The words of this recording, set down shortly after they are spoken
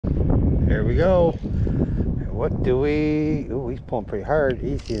There we go. What do we... Ooh, he's pulling pretty hard.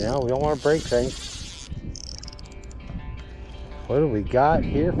 Easy now. We don't want to break things. What do we got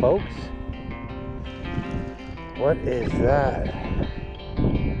here, folks? What is that?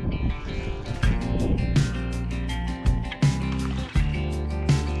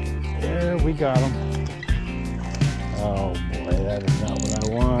 There we got him. Oh boy, that is not what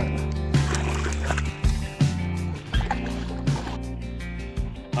I want.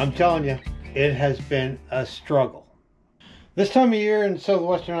 I'm telling you, it has been a struggle. This time of year in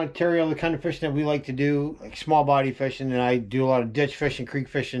southwestern Ontario, the kind of fishing that we like to do, like small body fishing, and I do a lot of ditch fishing, creek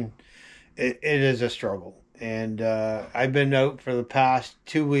fishing, it is a struggle. And I've been out for the past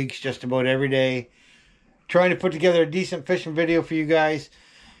 2 weeks just about every day trying to put together a decent fishing video for you guys.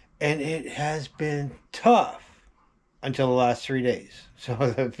 And it has been tough until the last 3 days. So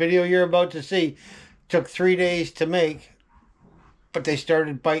the video you're about to see took 3 days to make, but they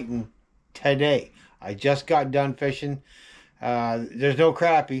started biting today. I just got done fishing. There's no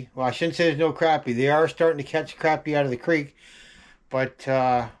crappie. Well, I shouldn't say there's no crappie. They are starting to catch crappie out of the creek, but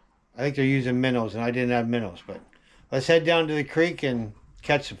I think they're using minnows, and I didn't have minnows. But let's head down to the creek and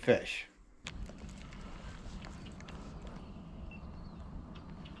catch some fish.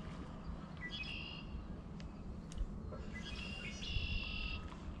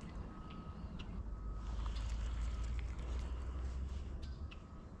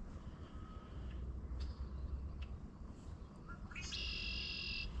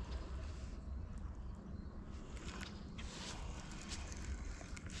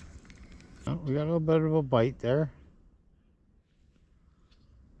 Oh, we got a little bit of a bite there.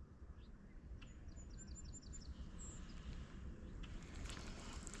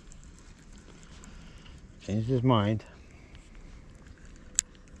 Changed his mind.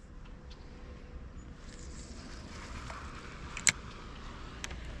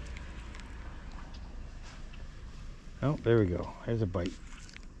 Oh, there we go. There's a bite.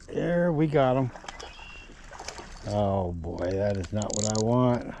 There, we got him. Oh boy, that is not what I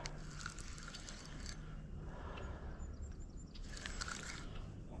want.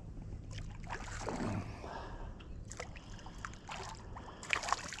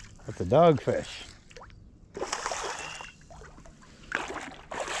 That's a dogfish.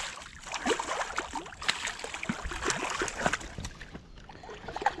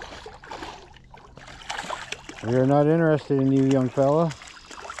 We are not interested in you, young fella,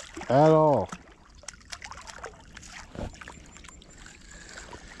 at all.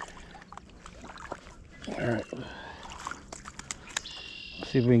 All right.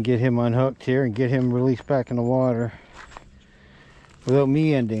 Let's see if we can get him unhooked here and get him released back in the water without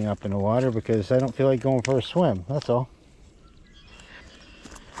me ending up in the water, because I don't feel like going for a swim. That's all.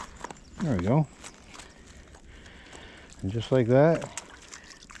 There we go. And just like that,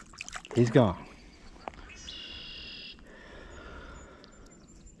 he's gone.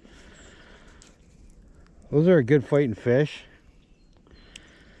 Those are a good fighting fish.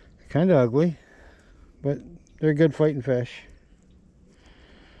 Kind of ugly, but they're good fighting fish.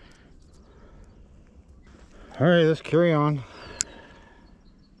 All right, let's carry on.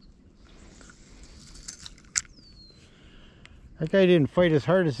 That guy didn't fight as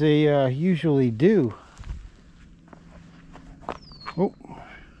hard as they usually do. Oh,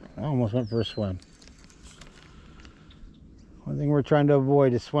 I almost went for a swim. One thing we're trying to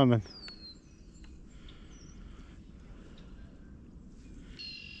avoid is swimming.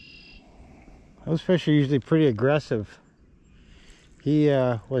 Those fish are usually pretty aggressive. He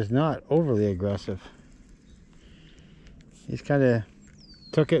was not overly aggressive. He's kind of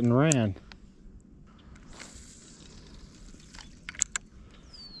took it and ran.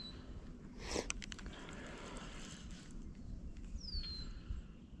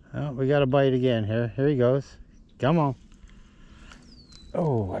 Oh, we got a bite again here. Here he goes. Come on.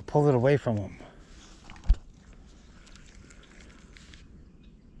 Oh, I pulled it away from him.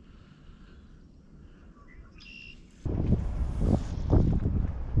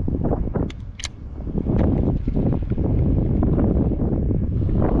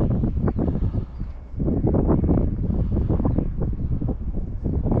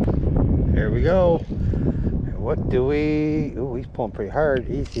 There we go. What do we... Ooh, he's pulling pretty hard.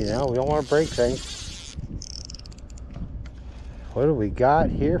 Easy now. We don't want to break things. What do we got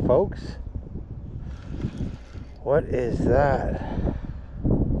here, folks? What is that?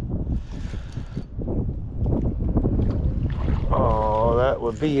 Oh, that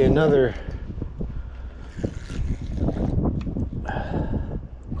would be another...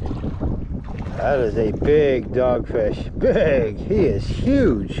 That is a big dogfish. Big! He is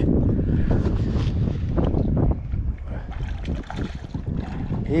huge.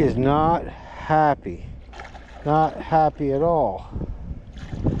 He is not happy. Not happy at all.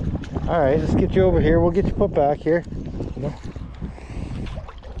 Alright, let's get you over here. We'll get you put back here.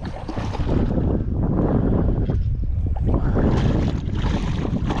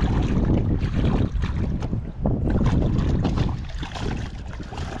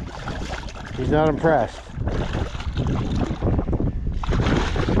 He's not impressed.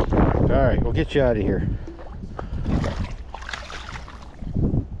 Alright, we'll get you out of here.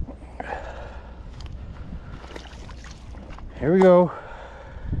 Here we go.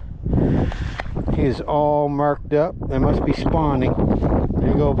 He is all marked up. They must be spawning. There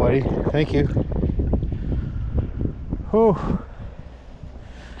you go, buddy. Thank you. Whew.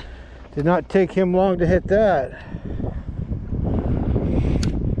 Did not take him long to hit that.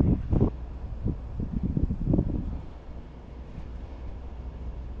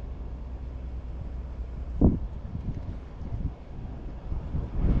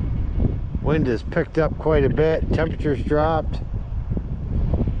 Wind has picked up quite a bit. Temperatures dropped.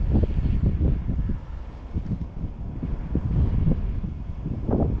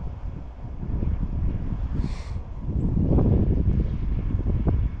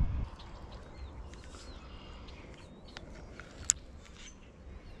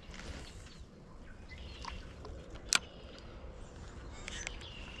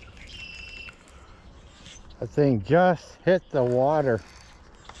 That thing just hit the water.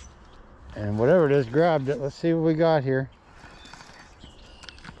 And whatever it is, grabbed it. Let's see what we got here.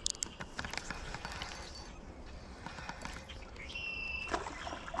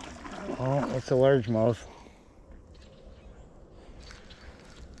 Oh, it's a largemouth.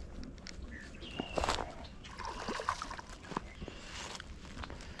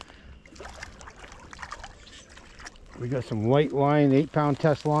 We got some white line, 8-pound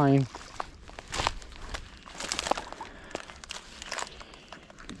test line.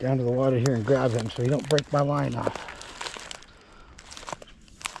 Down to the water here and grab him so he don't break my line off.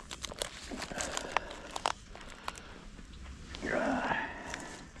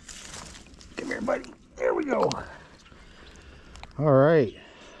 Come here, buddy. There we go. All right.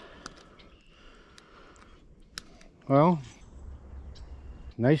 Well,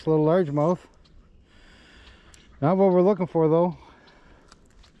 nice little largemouth. Not what we're looking for, though.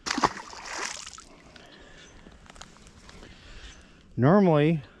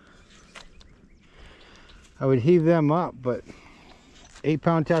 Normally, I would heave them up, but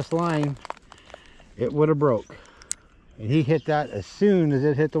 8-pound test line, it would have broke. And he hit that as soon as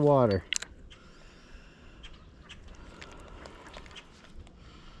it hit the water.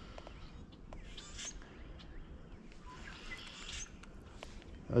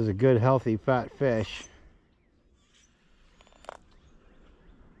 That was a good, healthy, fat fish.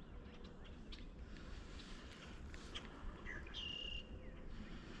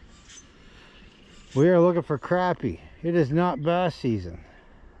 We are looking for crappie. It is not bass season.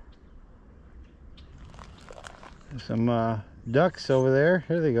 There's some ducks over there.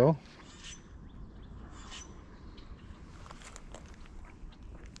 Here they go.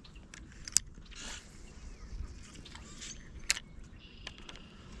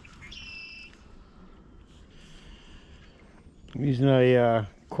 I'm using a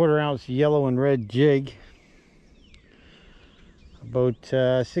 1/4 ounce yellow and red jig.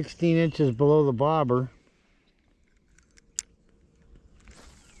 About 16 inches below the bobber.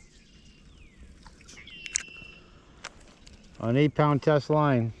 On 8-pound test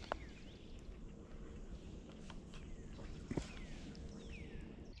line.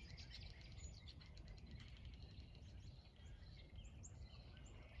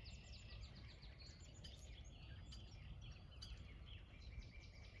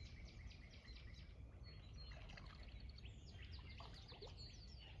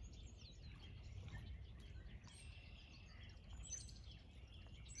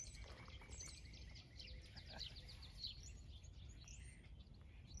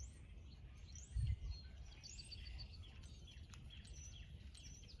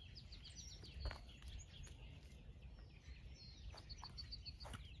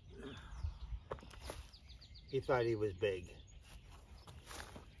 He thought he was big.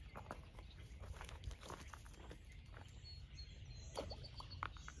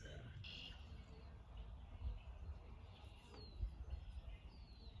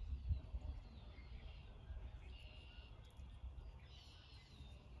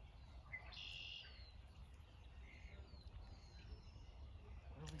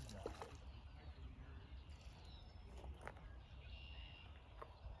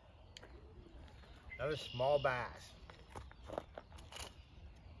 Another small bass.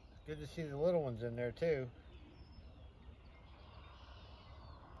 Good to see the little ones in there too.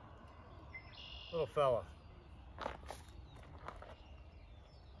 Little fella.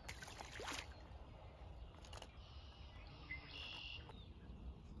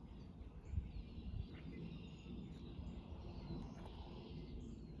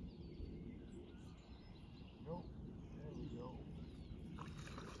 Nope. There we go.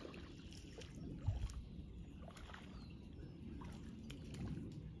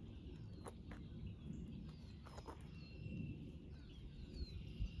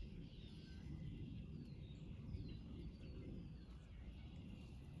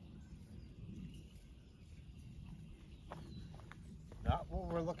 Not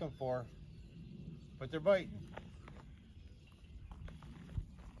what we're looking for, but they're biting.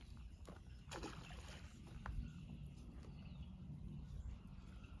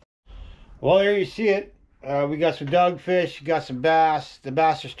 Well, there you see it. We got some dogfish, got some bass. The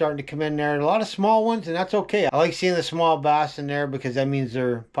bass are starting to come in there. A lot of small ones, and that's okay. I like seeing the small bass in there because that means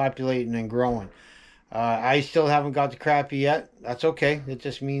they're populating and growing. I still haven't got the crappie yet. That's okay. It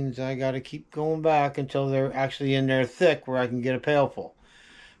just means I got to keep going back until they're actually in there thick where I can get a pailful.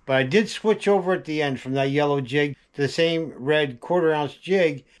 But I did switch over at the end from that yellow jig to the same red 1/4 ounce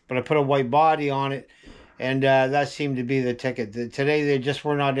jig, but I put a white body on it, and that seemed to be the ticket. Today they just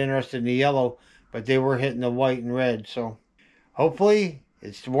were not interested in the yellow, but they were hitting the white and red. So hopefully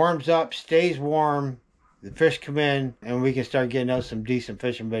it warms up, stays warm, the fish come in, and we can start getting out some decent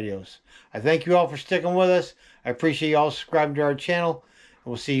fishing videos. I thank you all for sticking with us. I appreciate you all subscribing to our channel,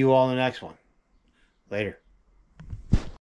 and we'll see you all in the next one. Later.